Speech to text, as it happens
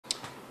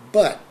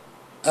But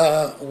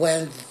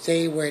when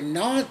they were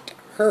not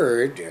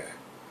heard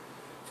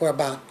for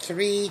about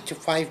 3 to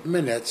 5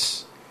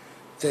 minutes,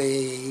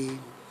 the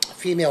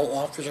female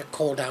officer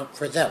called out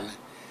for them.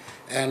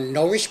 And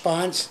no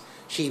response.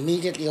 She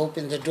immediately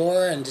opened the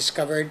door and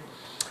discovered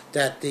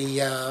that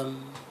the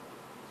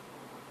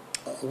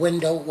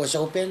window was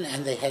open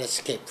and they had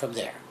escaped from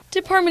there.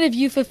 Department of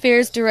Youth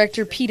Affairs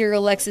Director Peter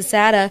Alexis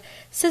Atta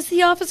says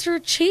the officer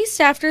chased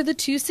after the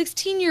two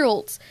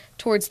 16-year-olds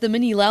towards the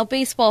Manilao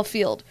baseball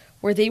field,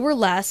 where they were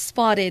last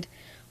spotted.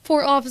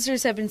 4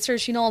 officers have been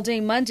searching all day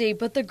Monday,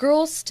 but the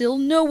girls still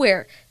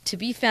nowhere to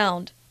be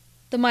found.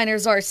 The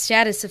minors are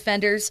status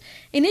offenders,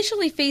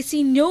 initially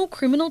facing no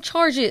criminal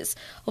charges.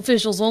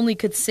 Officials only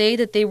could say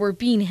that they were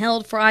being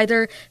held for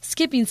either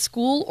skipping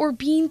school or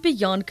being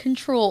beyond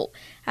control.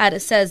 Atta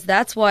says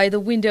that's why the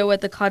window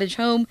at the cottage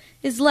home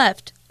is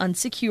left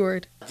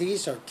unsecured.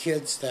 These are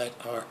kids that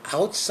are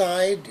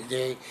outside.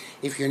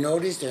 If you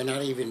notice, they're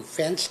not even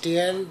fenced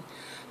in.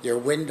 Their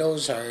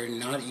windows are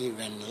not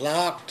even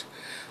locked.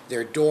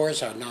 Their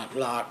doors are not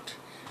locked.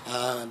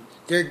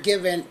 They're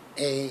given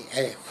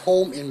a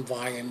home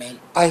environment.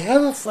 I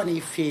have a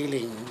funny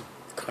feeling,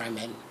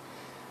 Carmen,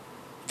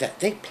 that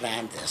they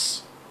planned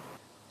this.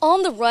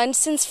 On the run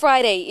since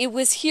Friday, it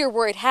was here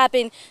where it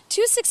happened.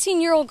 2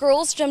 16-year-old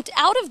girls jumped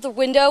out of the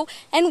window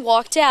and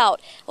walked out.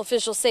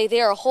 Officials say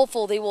they are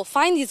hopeful they will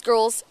find these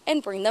girls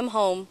and bring them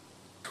home.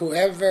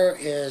 Whoever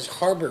is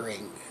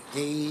harboring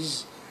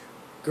these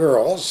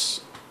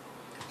girls,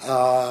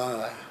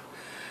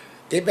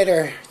 they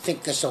better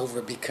think this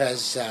over,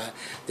 because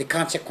the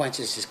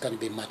consequences is going to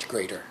be much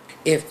greater.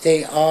 If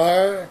they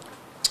are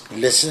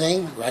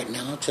listening right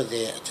now to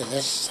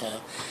this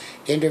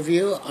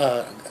interview,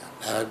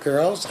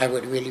 girls, I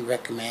would really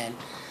recommend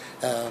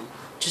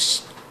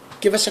just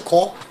give us a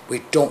call.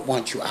 We don't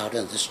want you out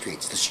on the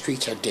streets. The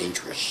streets are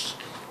dangerous.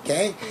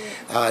 Okay,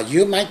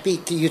 you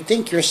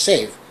think you're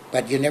safe,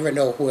 but you never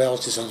know who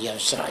else is on the other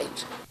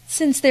side.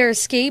 Since their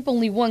escape,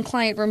 only one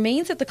client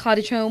remains at the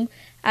cottage home.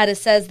 Atta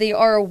says they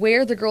are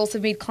aware the girls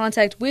have made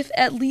contact with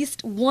at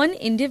least one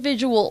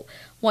individual.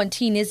 One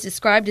teen is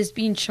described as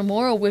being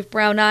Chamorro with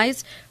brown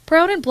eyes,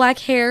 brown and black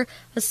hair,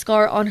 a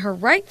scar on her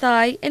right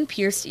thigh, and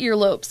pierced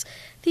earlobes.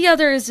 The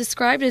other is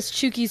described as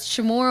Chuki's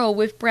Chamorro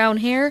with brown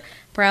hair,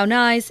 brown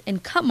eyes,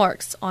 and cut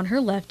marks on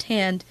her left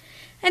hand.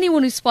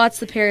 Anyone who spots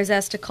the pair is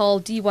asked to call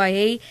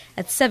DYA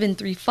at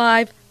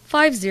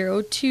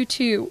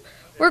 735-5022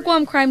 or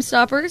Guam Crime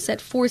Stoppers at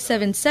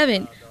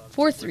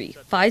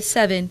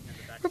 477-4357.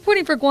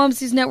 Reporting for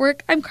Guam's News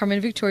Network, I'm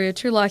Carmen Victoria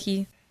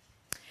Turlahi.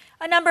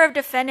 A number of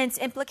defendants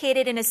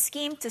implicated in a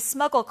scheme to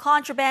smuggle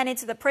contraband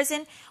into the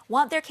prison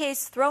want their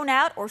case thrown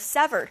out or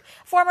severed.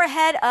 Former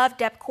head of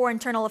DepCorp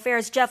Internal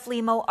Affairs Jeff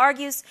Limo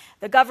argues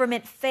the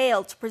government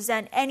failed to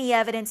present any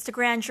evidence to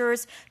grand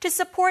jurors to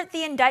support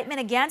the indictment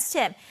against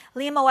him.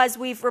 Limo, as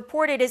we've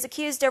reported, is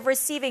accused of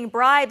receiving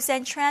bribes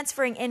and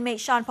transferring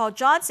inmate Sean Paul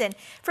Johnson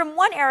from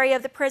one area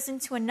of the prison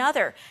to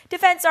another.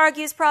 Defense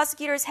argues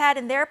prosecutors had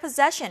in their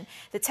possession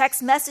the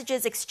text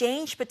messages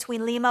exchanged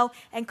between Limo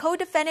and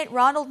co-defendant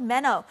Ronald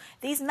Meno.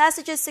 These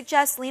messages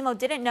suggest Limo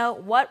didn't know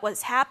what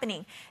was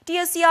happening.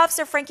 DOC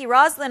Officer Frankie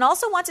Roslin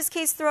also wants his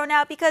case thrown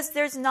out because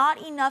there's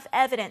not enough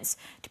evidence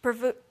to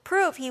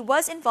prove he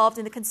was involved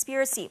in the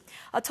conspiracy.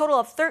 A total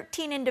of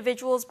 13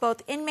 individuals,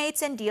 both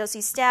inmates and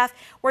DOC staff,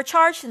 were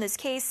charged in this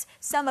case,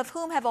 some of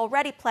whom have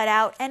already pled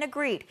out and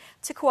agreed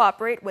to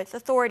cooperate with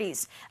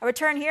authorities. A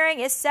return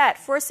hearing is set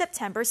for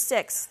September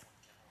 6th.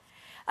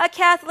 A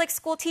Catholic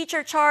school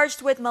teacher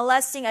charged with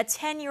molesting a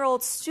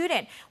 10-year-old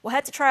student will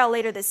head to trial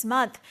later this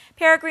month.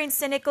 Peregrine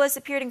St. Nicholas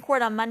appeared in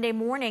court on Monday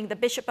morning. The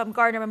Bishop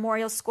Baumgardner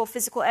Memorial School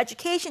physical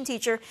education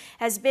teacher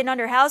has been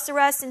under house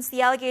arrest since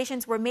the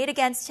allegations were made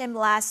against him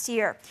last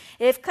year.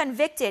 If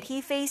convicted,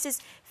 he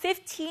faces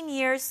 15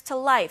 years to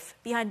life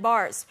behind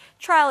bars.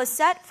 Trial is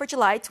set for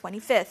July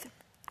 25th.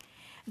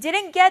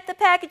 Didn't get the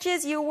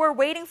packages you were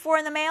waiting for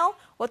in the mail?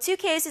 Well, 2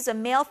 cases of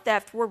mail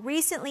theft were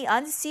recently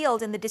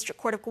unsealed in the District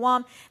Court of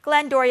Guam.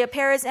 Glenn Doria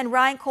Perez and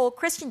Ryan Cole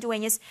Christian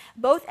Duenas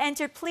both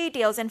entered plea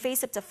deals and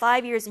face up to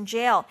 5 years in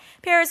jail.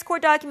 Perez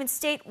court documents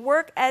state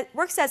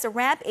works as a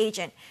ramp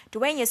agent.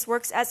 Duenas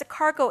works as a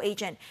cargo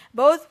agent.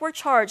 Both were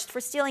charged for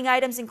stealing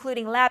items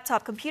including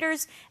laptop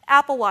computers,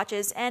 Apple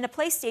Watches, and a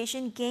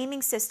PlayStation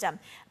gaming system.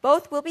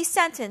 Both will be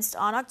sentenced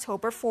on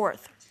October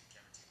 4th.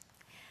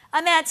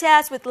 A man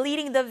tasked with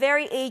leading the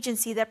very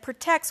agency that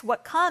protects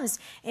what comes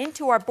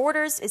into our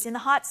borders is in the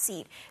hot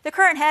seat. The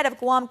current head of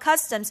Guam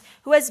Customs,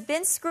 who has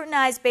been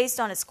scrutinized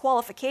based on his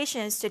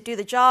qualifications to do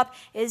the job,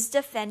 is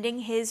defending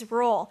his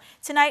role.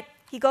 Tonight,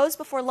 he goes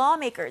before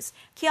lawmakers.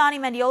 Kiani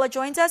Mendiola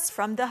joins us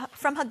from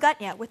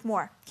Hagutnya with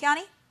more.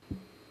 Kiani?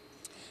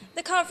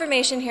 The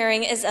confirmation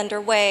hearing is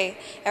underway.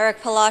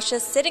 Eric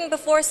Palacios sitting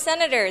before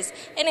senators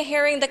in a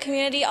hearing the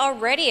community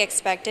already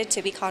expected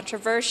to be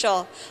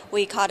controversial.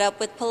 We caught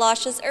up with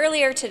Palacios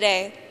earlier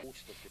today.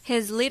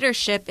 His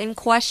leadership in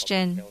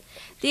question.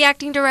 The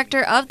acting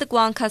director of the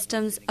Guam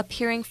Customs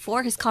appearing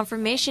for his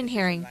confirmation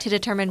hearing to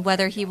determine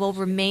whether he will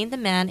remain the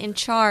man in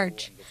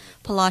charge.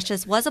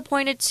 Palacios was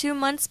appointed 2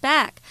 months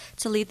back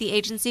to lead the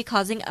agency,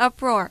 causing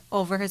uproar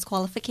over his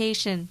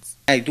qualifications.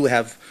 I do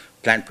have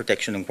plant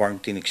protection and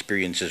quarantine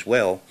experience as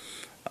well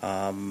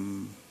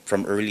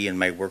from early in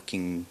my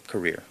working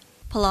career.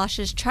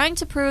 Palacios trying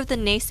to prove the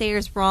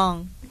naysayers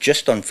wrong.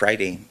 Just on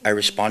Friday, I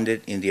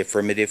responded in the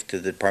affirmative to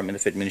the Department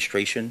of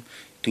Administration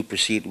to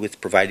proceed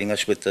with providing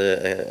us with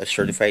a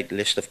certified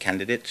list of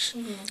candidates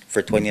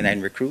for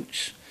 29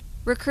 recruits.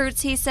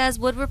 Recruits, he says,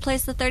 would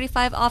replace the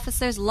 35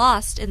 officers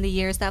lost in the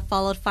years that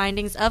followed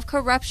findings of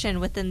corruption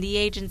within the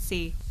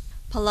agency.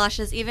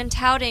 Palacios even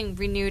touting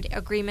renewed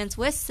agreements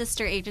with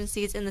sister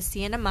agencies in the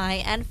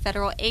CNMI and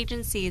federal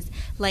agencies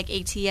like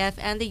ATF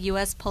and the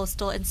U.S.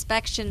 Postal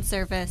Inspection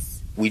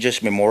Service. We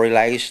just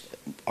memorialized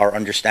our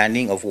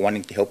understanding of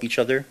wanting to help each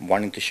other,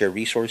 wanting to share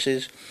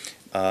resources,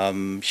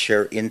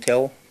 share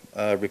intel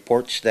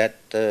reports that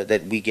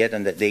we get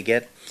and that they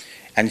get,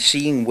 and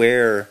seeing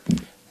where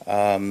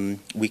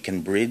we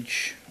can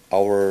bridge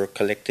our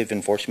collective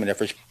enforcement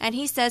efforts. And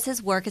he says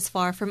his work is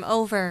far from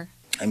over.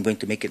 I'm going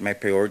to make it my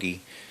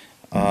priority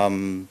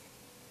to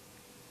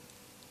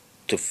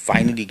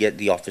finally get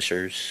the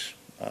officers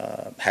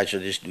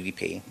hazardous duty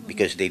pay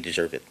because they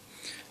deserve it.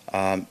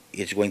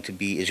 It's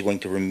going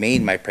to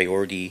remain my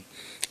priority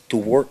to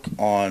work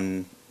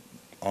on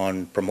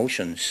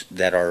promotions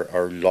that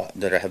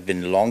have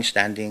been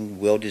long-standing,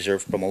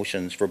 well-deserved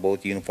promotions for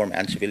both uniform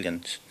and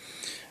civilians.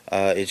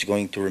 It's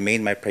going to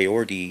remain my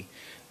priority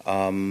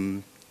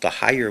to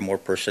hire more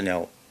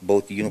personnel,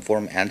 both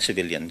uniform and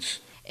civilians.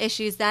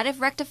 Issues that,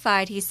 if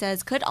rectified, he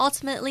says, could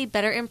ultimately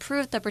better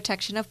improve the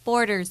protection of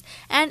borders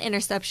and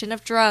interception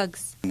of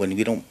drugs. When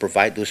we don't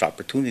provide those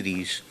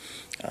opportunities,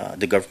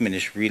 the government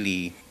is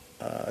really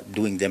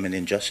doing them an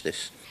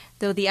injustice.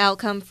 Though the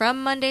outcome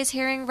from Monday's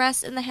hearing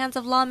rests in the hands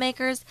of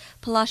lawmakers,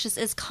 Palacios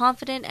is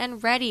confident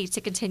and ready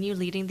to continue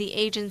leading the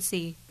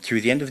agency.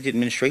 Through the end of the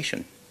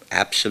administration,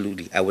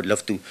 absolutely. I would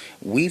love to.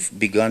 We've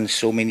begun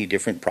so many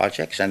different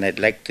projects, and I'd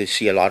like to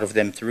see a lot of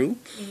them through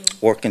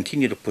or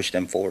continue to push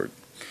them forward.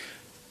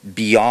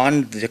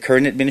 Beyond the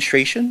current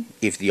administration,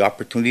 if the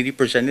opportunity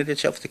presented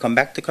itself to come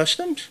back to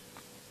customs,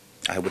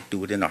 I would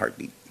do it in a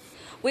heartbeat.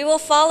 We will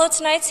follow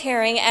tonight's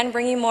hearing and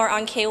bring you more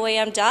on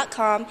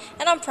KUAM.com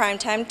and on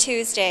Primetime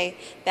Tuesday.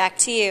 Back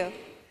to you.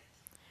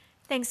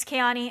 Thanks,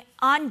 Keani.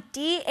 On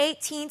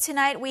D18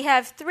 tonight, we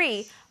have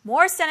 3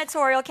 more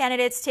senatorial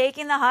candidates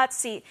taking the hot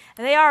seat.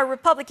 They are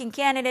Republican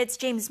candidates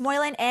James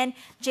Moylan and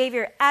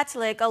Javier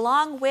Atlick,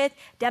 along with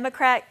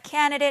Democrat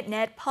candidate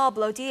Ned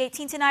Pablo.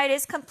 D18 tonight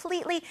is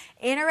completely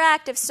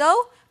interactive,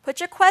 so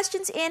put your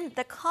questions in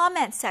the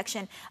comment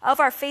section of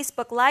our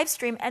Facebook live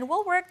stream, and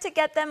we'll work to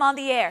get them on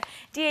the air.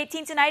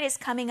 D18 tonight is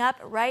coming up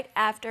right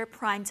after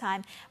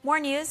primetime. More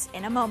news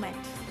in a moment.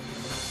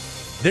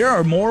 There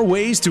are more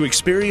ways to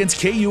experience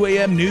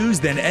KUAM News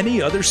than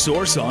any other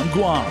source on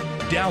Guam.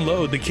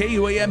 Download the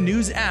KUAM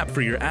News app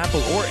for your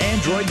Apple or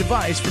Android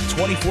device for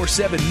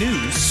 24/7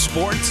 news,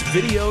 sports,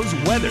 videos,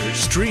 weather,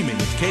 streaming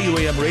with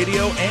KUAM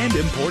radio, and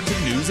important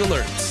news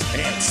alerts.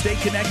 And stay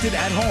connected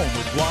at home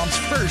with Guam's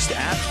first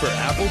app for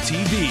Apple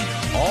TV.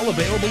 All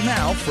available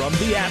now from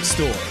the App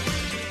Store.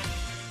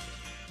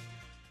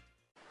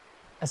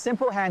 A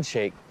simple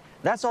handshake.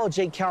 That's all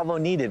Jake Calvo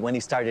needed when he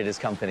started his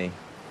company.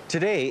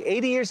 Today,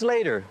 80 years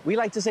later, we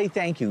like to say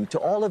thank you to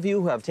all of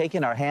you who have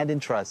taken our hand in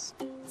trust.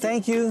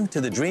 Thank you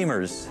to the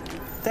dreamers.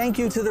 Thank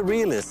you to the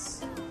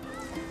realists.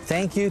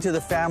 Thank you to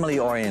the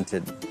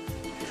family-oriented.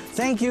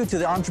 Thank you to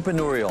the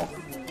entrepreneurial.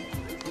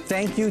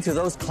 Thank you to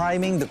those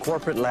climbing the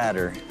corporate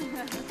ladder.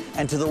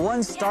 And to the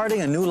ones starting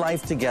a new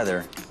life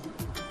together.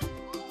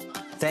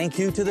 Thank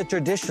you to the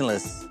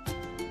traditionalists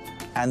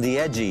and the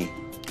edgy.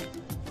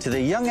 To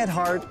the young at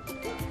heart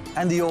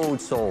and the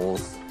old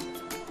souls.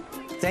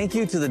 Thank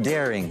you to the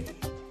daring,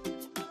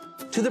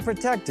 to the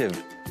protective,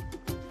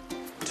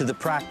 to the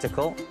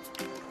practical.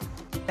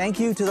 Thank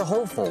you to the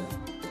hopeful.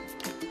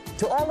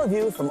 To all of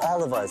you from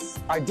all of us,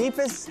 our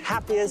deepest,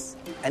 happiest,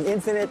 and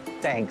infinite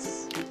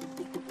thanks.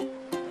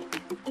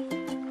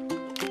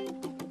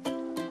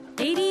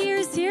 80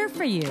 years here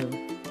for you.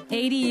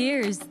 80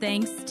 years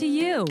thanks to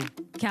you.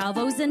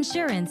 Calvo's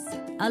Insurance,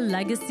 a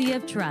legacy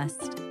of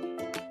trust.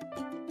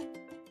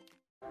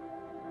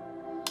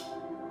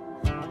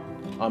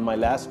 On my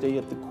last day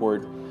at the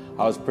court,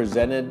 I was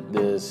presented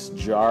this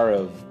jar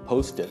of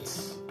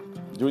Post-its.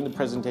 During the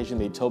presentation,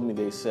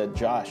 they said,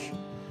 Josh,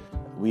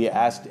 we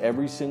asked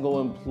every single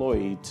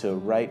employee to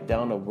write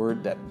down a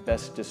word that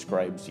best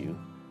describes you.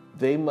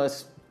 They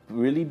must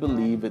really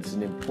believe it's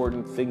an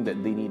important thing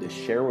that they need to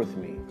share with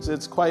me. So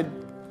it's quite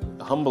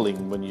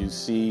humbling when you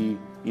see,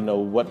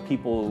 what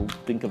people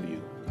think of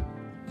you.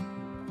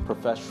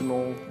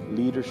 Professional,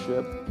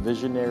 leadership,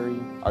 visionary,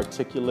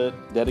 articulate,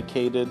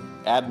 dedicated,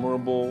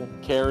 admirable,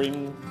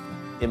 caring.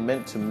 It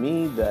meant to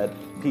me that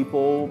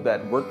people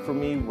that worked for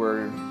me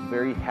were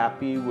very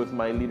happy with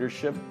my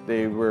leadership.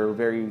 They were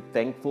very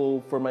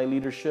thankful for my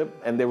leadership,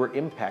 and they were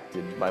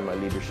impacted by my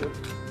leadership.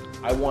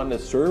 I want to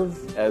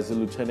serve as a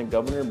lieutenant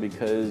governor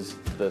because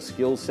the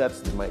skill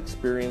sets, my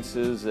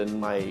experiences, and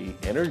my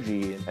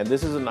energy. And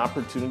this is an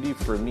opportunity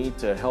for me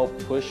to help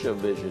push a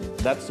vision.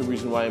 That's the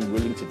reason why I'm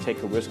willing to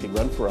take a risk and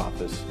run for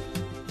office.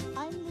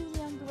 I'm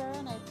Lilian Guerrero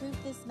and I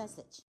approve this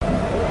message.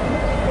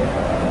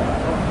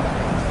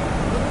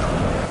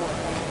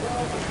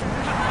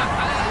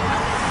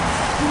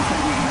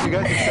 You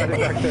guys excited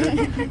back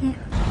there?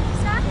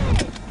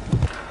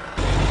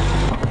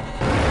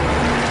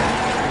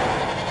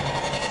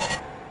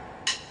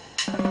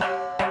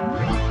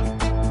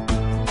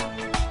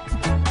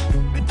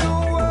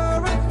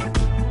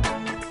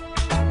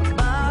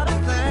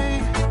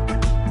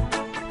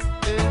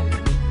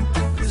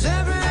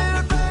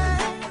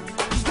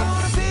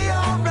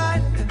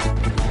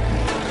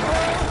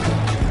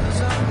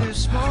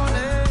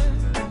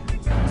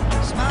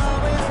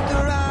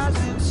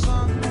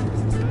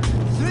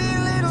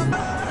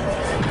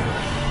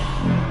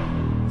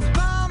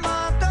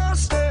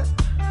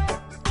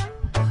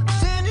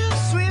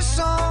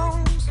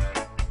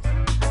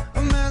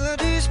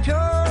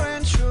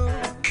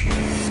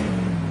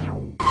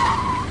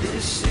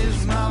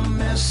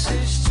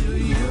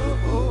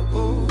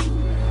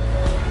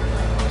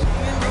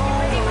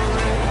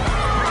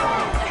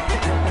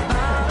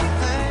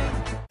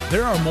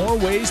 There are more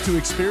ways to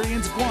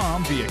experience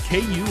Guam via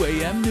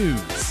KUAM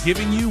News,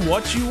 giving you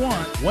what you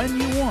want,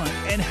 when you want,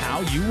 and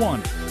how you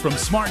want it. From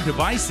smart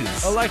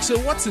devices, Alexa,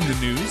 what's in the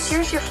news?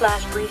 Here's your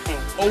flash briefing.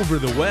 Over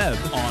the web,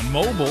 on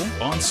mobile,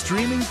 on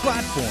streaming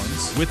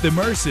platforms, with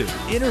immersive,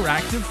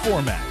 interactive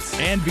formats,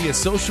 and via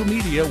social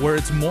media where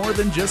it's more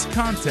than just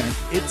content,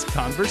 it's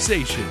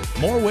conversation.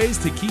 More ways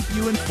to keep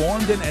you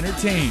informed and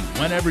entertained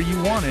whenever you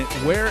want it,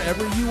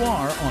 wherever you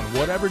are, on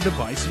whatever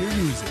device you're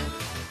using.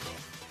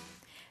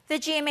 The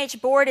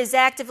GMH board is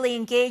actively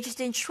engaged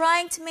in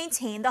trying to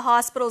maintain the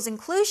hospital's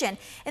inclusion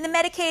in the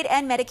Medicaid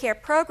and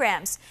Medicare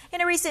programs.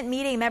 In a recent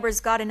meeting, members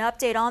got an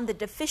update on the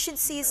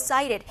deficiencies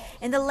cited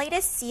in the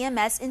latest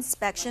CMS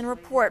inspection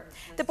report.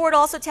 The board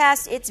also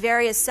tasked its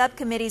various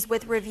subcommittees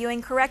with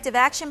reviewing corrective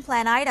action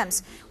plan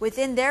items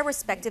within their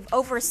respective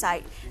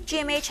oversight.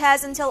 GMH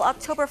has until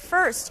October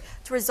 1st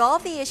to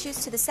resolve the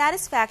issues to the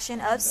satisfaction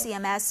of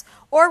CMS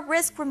or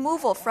risk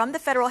removal from the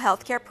federal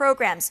health care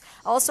programs.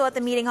 Also at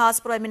the meeting,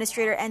 hospital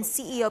administrator and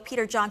CEO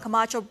Peter John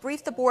Camacho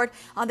briefed the board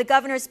on the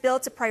governor's bill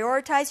to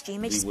prioritize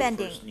GMH spending.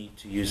 We will first need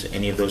to use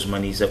any of those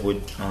monies that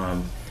would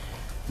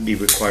be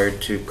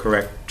required to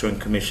correct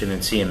Joint Commission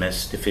and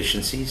CMS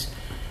deficiencies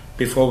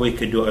before we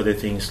could do other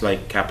things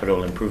like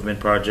capital improvement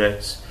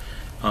projects,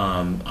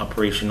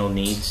 operational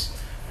needs,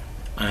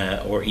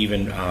 or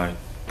even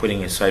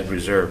putting aside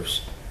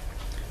reserves.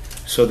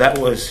 So that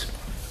was,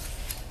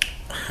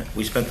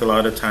 we spent a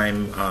lot of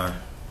time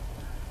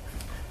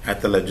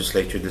at the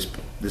legislature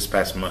this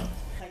past month.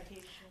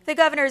 The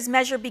governor's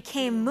measure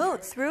became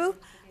moot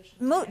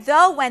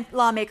though when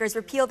lawmakers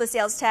repealed the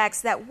sales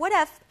tax that would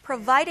have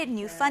provided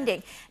new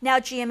funding. Now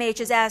GMH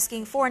is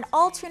asking for an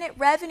alternate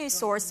revenue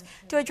source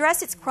to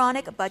address its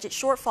chronic budget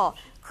shortfall,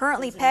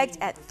 currently pegged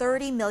at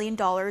 $30 million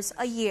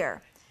a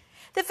year.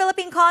 The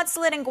Philippine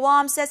consulate in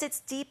Guam says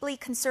it's deeply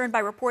concerned by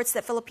reports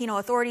that Filipino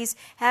authorities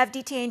have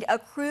detained a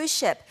cruise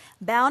ship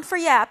bound for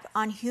Yap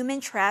on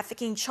human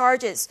trafficking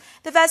charges.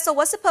 The vessel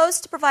was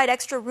supposed to provide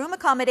extra room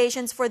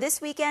accommodations for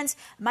this weekend's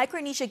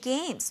Micronesia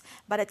Games,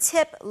 but a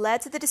tip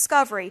led to the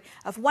discovery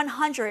of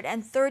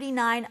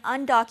 139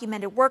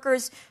 undocumented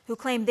workers who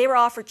claimed they were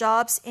offered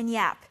jobs in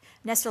Yap.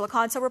 Nestor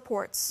Lacanto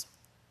reports.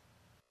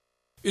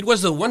 It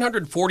was the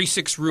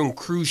 146-room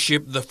cruise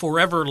ship, the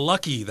Forever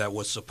Lucky, that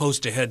was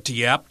supposed to head to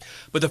Yap,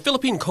 but the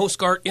Philippine Coast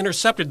Guard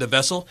intercepted the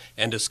vessel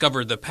and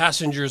discovered the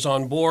passengers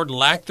on board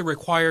lacked the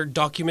required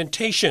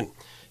documentation.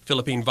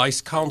 Philippine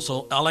Vice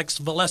Consul Alex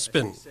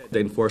Valespin. The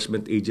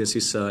enforcement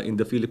agencies in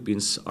the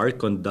Philippines are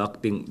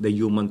conducting the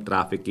human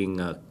trafficking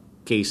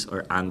case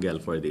or angle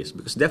for this,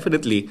 because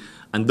definitely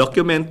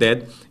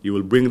undocumented, you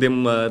will bring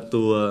them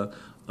to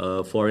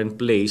a foreign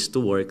place to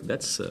work.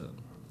 That's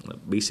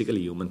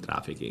basically human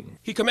trafficking.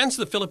 He commends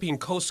the Philippine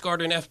Coast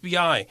Guard and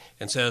FBI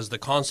and says the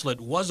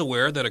consulate was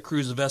aware that a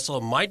cruise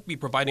vessel might be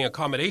providing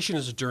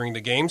accommodations during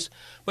the games,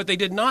 but they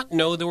did not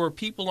know there were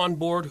people on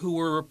board who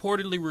were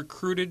reportedly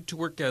recruited to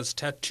work as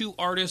tattoo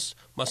artists,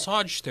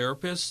 massage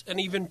therapists, and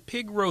even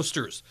pig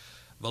roasters.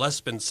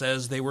 Valespin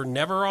says they were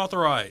never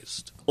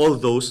authorized. All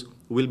those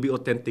will be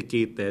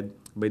authenticated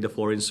by the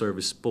Foreign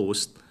Service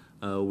Post,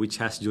 which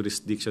has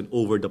jurisdiction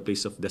over the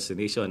place of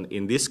destination.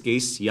 In this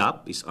case,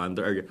 Yap is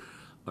under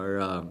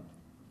our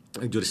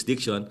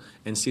jurisdiction,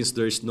 and since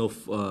there is no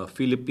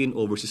Philippine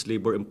Overseas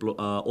Labor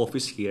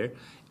Office here,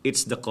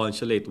 it's the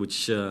consulate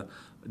which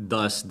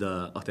does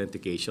the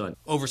authentication.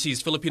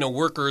 Overseas Filipino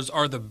workers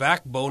are the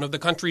backbone of the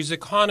country's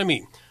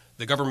economy.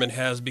 The government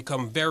has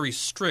become very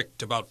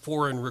strict about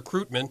foreign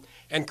recruitment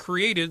and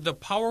created the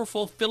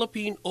powerful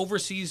Philippine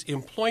Overseas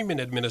Employment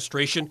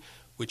Administration,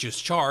 which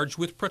is charged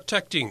with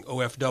protecting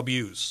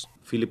OFWs.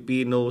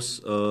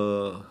 Filipinos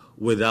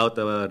without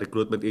a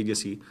recruitment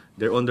agency,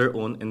 they're on their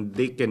own and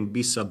they can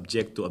be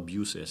subject to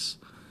abuses.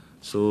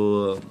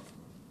 So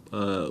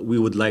we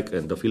would like,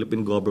 and the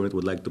Philippine government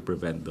would like to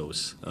prevent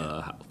those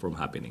from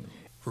happening.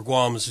 For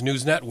Guam's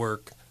News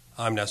Network,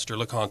 I'm Nestor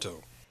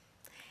Lecanto.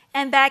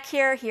 And back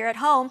here at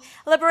home,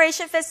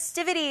 Liberation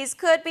festivities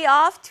could be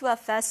off to a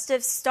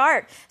festive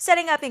start.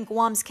 Setting up in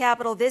Guam's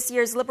capital, this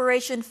year's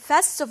Liberation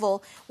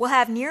Festival will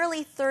have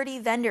nearly 30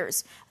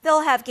 vendors.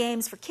 They'll have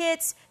games for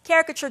kids,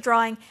 caricature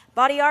drawing,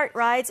 body art,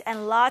 rides,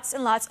 and lots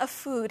of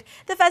food.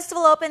 The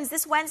festival opens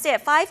this Wednesday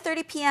at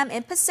 5:30 p.m.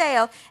 in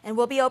Paseo and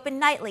will be open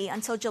nightly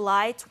until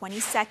July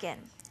 22nd.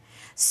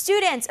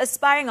 Students,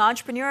 aspiring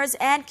entrepreneurs,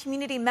 and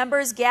community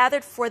members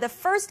gathered for the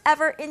first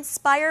ever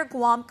Inspire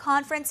Guam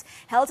conference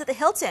held at the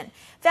Hilton.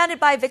 Founded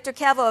by Victor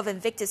Cavo of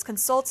Invictus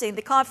Consulting,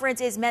 the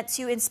conference is meant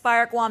to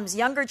inspire Guam's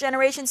younger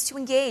generations to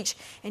engage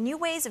in new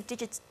ways of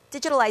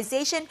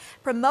digitalization,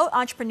 promote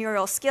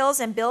entrepreneurial skills,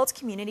 and build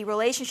community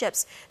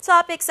relationships.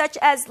 Topics such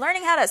as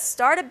learning how to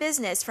start a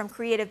business from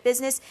creative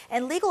business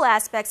and legal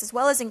aspects, as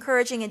well as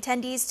encouraging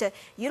attendees to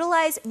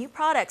utilize new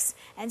products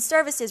and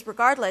services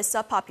regardless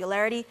of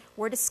popularity,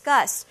 were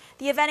discussed.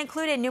 The event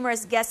included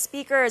numerous guest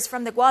speakers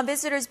from the Guam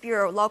Visitors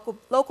Bureau,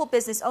 local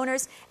business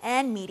owners,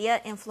 and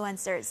media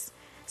influencers.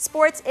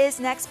 Sports is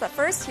next, but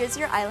first, here's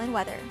your island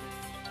weather.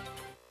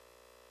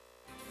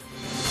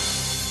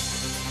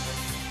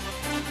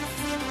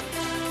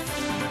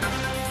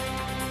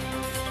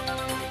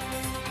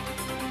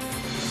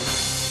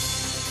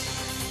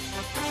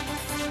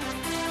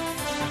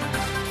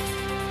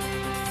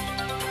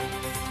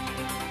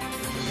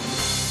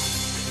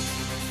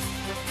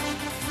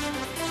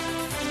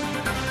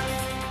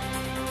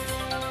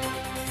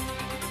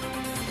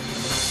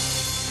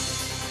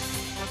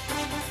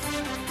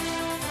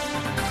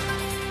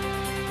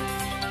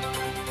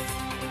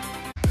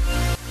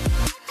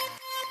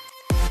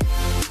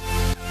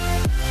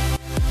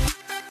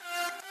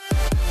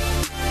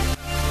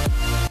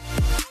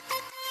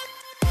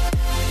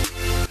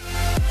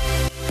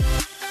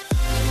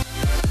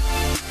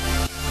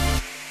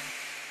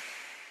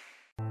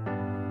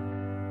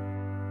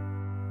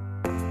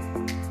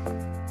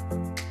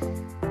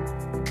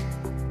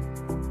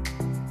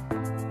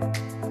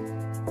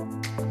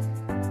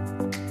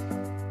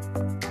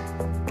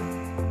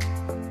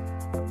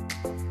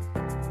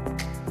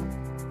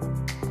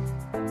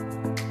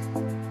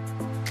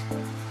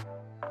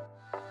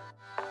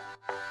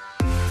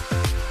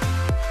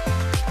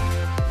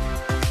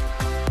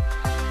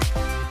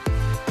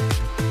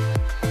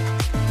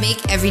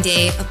 Make every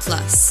day a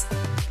plus.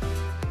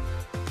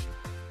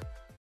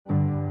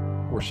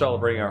 We're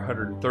celebrating our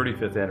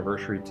 135th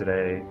anniversary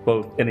today,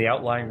 both in the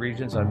outlying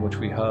regions on which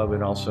we hub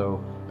and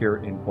also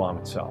here in Guam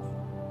itself.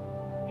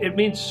 It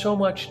means so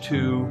much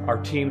to our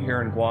team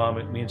here in Guam.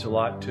 It means a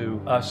lot to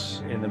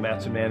us in the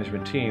Matson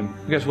management team,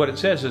 because what it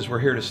says is we're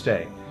here to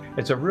stay.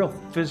 It's a real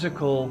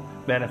physical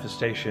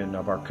manifestation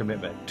of our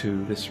commitment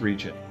to this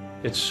region.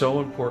 It's so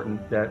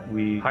important that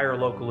we hire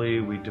locally,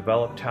 we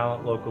develop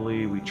talent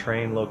locally, we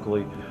train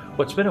locally.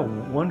 What's been a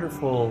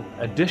wonderful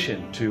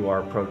addition to our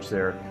approach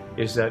there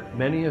is that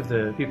many of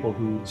the people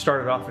who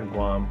started off in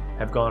Guam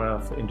have gone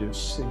off into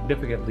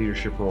significant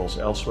leadership roles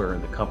elsewhere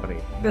in the company.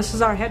 This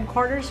is our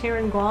headquarters here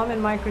in Guam in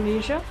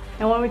Micronesia.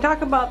 And when we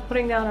talk about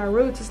putting down our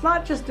roots, it's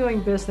not just doing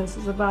business,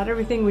 it's about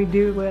everything we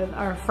do with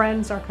our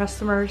friends, our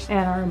customers,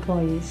 and our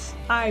employees.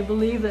 I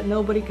believe that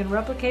nobody can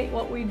replicate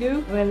what we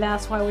do, and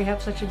that's why we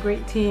have such a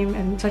great team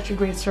and such a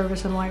great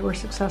service and why we're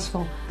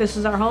successful. This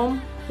is our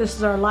home, this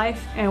is our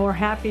life, and we're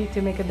happy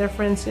to make a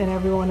difference in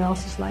everyone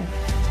else's life.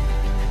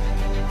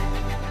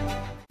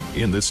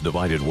 In this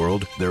divided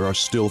world, there are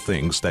still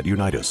things that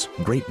unite us.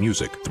 Great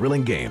music,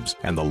 thrilling games,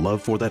 and the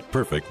love for that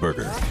perfect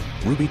burger.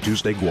 Ruby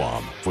Tuesday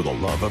Guam, for the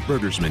love of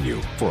burgers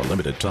menu. For a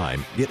limited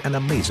time, get an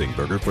amazing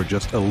burger for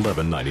just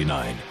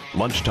 $11.99.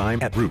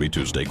 Lunchtime at Ruby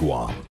Tuesday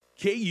Guam.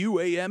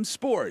 KUAM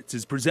Sports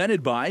is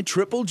presented by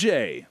Triple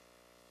J.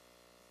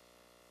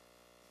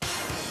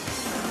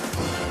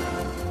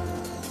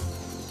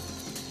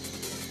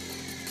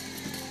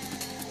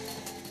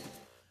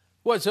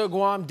 What's up,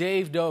 Guam?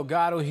 Dave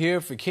Delgado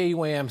here for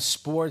KUAM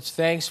Sports.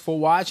 Thanks for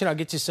watching. I'll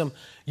get you some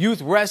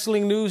youth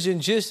wrestling news in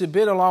just a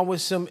bit, along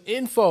with some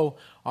info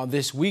on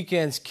this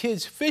weekend's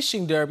Kids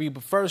Fishing Derby.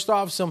 But first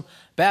off, some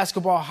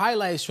basketball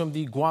highlights from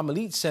the Guam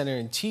Elite Center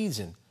in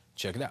Teason.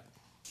 Check it out.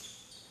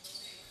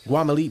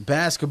 Guam Elite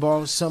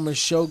Basketball Summer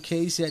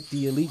Showcase at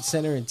the Elite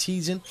Center in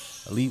Teason.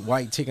 Elite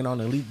White taking on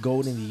Elite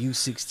Gold in the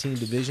U16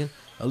 division.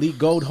 Elite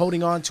Gold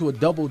holding on to a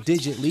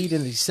double-digit lead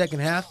in the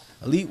second half.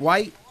 Elite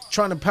White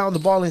trying to pound the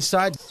ball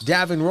inside.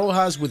 Davin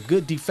Rojas with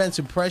good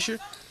defensive pressure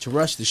to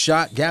rush the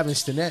shot. Gavin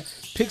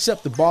Stinnett picks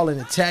up the ball and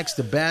attacks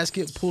the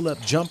basket. Pull-up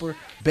jumper.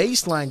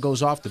 Baseline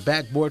goes off the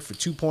backboard for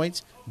 2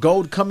 points.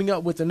 Gold coming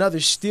up with another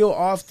steal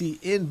off the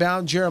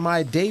inbound.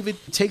 Jeremiah David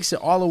takes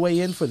it all the way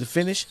in for the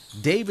finish.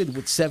 David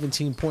with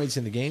 17 points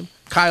in the game.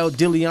 Kyle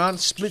DeLeon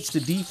splits the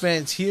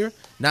defense here.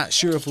 Not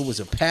sure if it was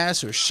a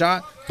pass or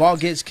shot. Ball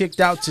gets kicked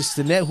out to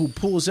Stinnett, who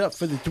pulls up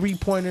for the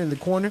three-pointer in the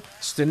corner.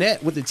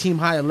 Stinnett with the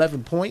team-high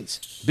 11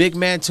 points. Big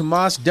man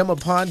Tomas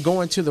Demapon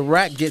going to the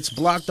rack, gets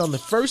blocked on the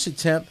first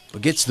attempt,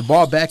 but gets the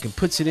ball back and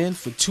puts it in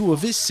for 2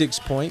 of his 6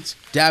 points.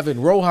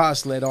 Davin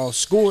Rojas led all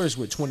scorers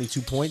with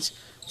 22 points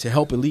to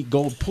help Elite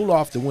Gold pull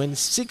off the win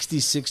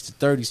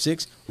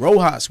 66-36.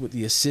 Rojas with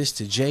the assist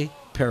to Jay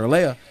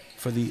Paralea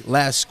for the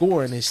last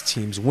score in his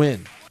team's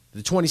win.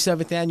 The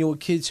 27th Annual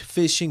Kids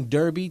Fishing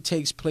Derby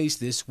takes place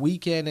this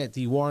weekend at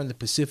the War in the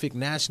Pacific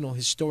National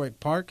Historic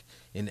Park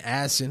in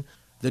Assen.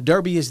 The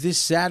Derby is this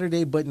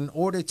Saturday, but in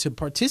order to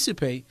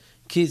participate,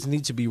 kids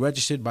need to be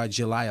registered by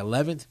July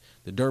 11th.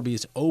 The Derby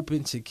is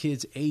open to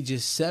kids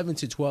ages 7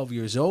 to 12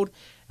 years old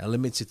and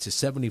limited to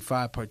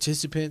 75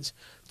 participants.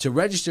 To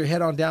register,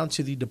 head on down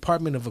to the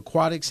Department of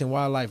Aquatics and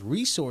Wildlife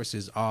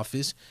Resources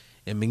office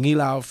in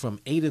Mangilao from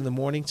 8 in the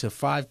morning to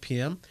 5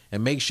 p.m.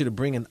 And make sure to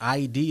bring an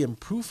ID and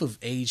proof of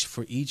age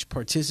for each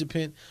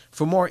participant.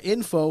 For more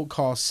info,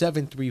 call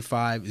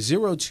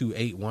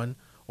 735-0281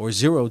 or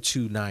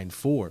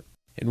 0294.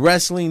 In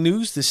wrestling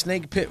news, the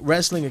Snake Pit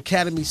Wrestling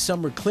Academy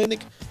Summer Clinic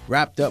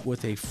wrapped up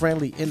with a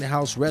friendly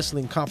in-house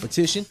wrestling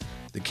competition.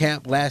 The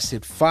camp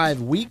lasted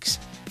 5 weeks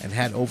and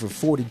had over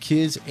 40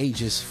 kids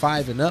ages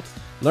 5 and up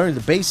learn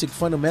the basic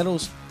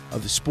fundamentals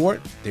of the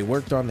sport. They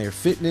worked on their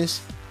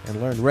fitness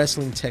and learned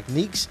wrestling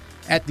techniques.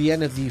 At the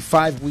end of the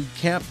 5-week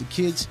camp, the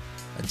kids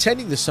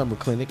attending the summer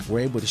clinic were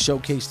able to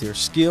showcase their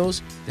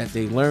skills that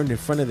they learned in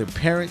front of their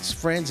parents,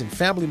 friends, and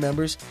family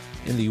members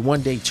in the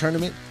one-day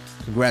tournament.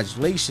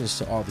 Congratulations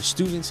to all the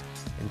students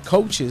and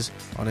coaches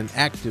on an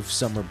active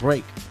summer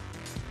break.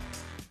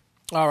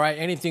 All right,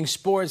 anything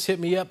sports,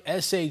 hit me up,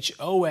 SHO@KUAM.com.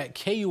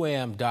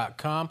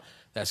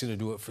 That's going to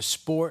do it for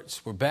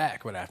sports. We're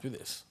back right after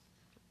this.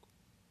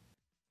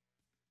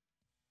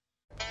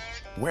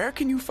 Where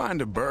can you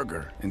find a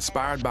burger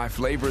inspired by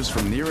flavors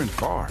from near and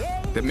far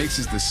that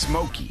mixes the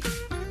smoky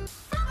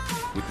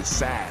with the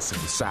sass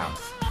of the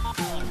South?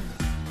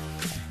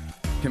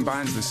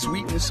 Combines the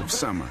sweetness of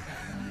summer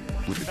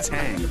with the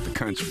tang of the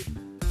country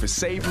for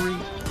savory,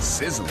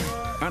 sizzling,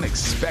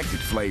 unexpected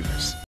flavors.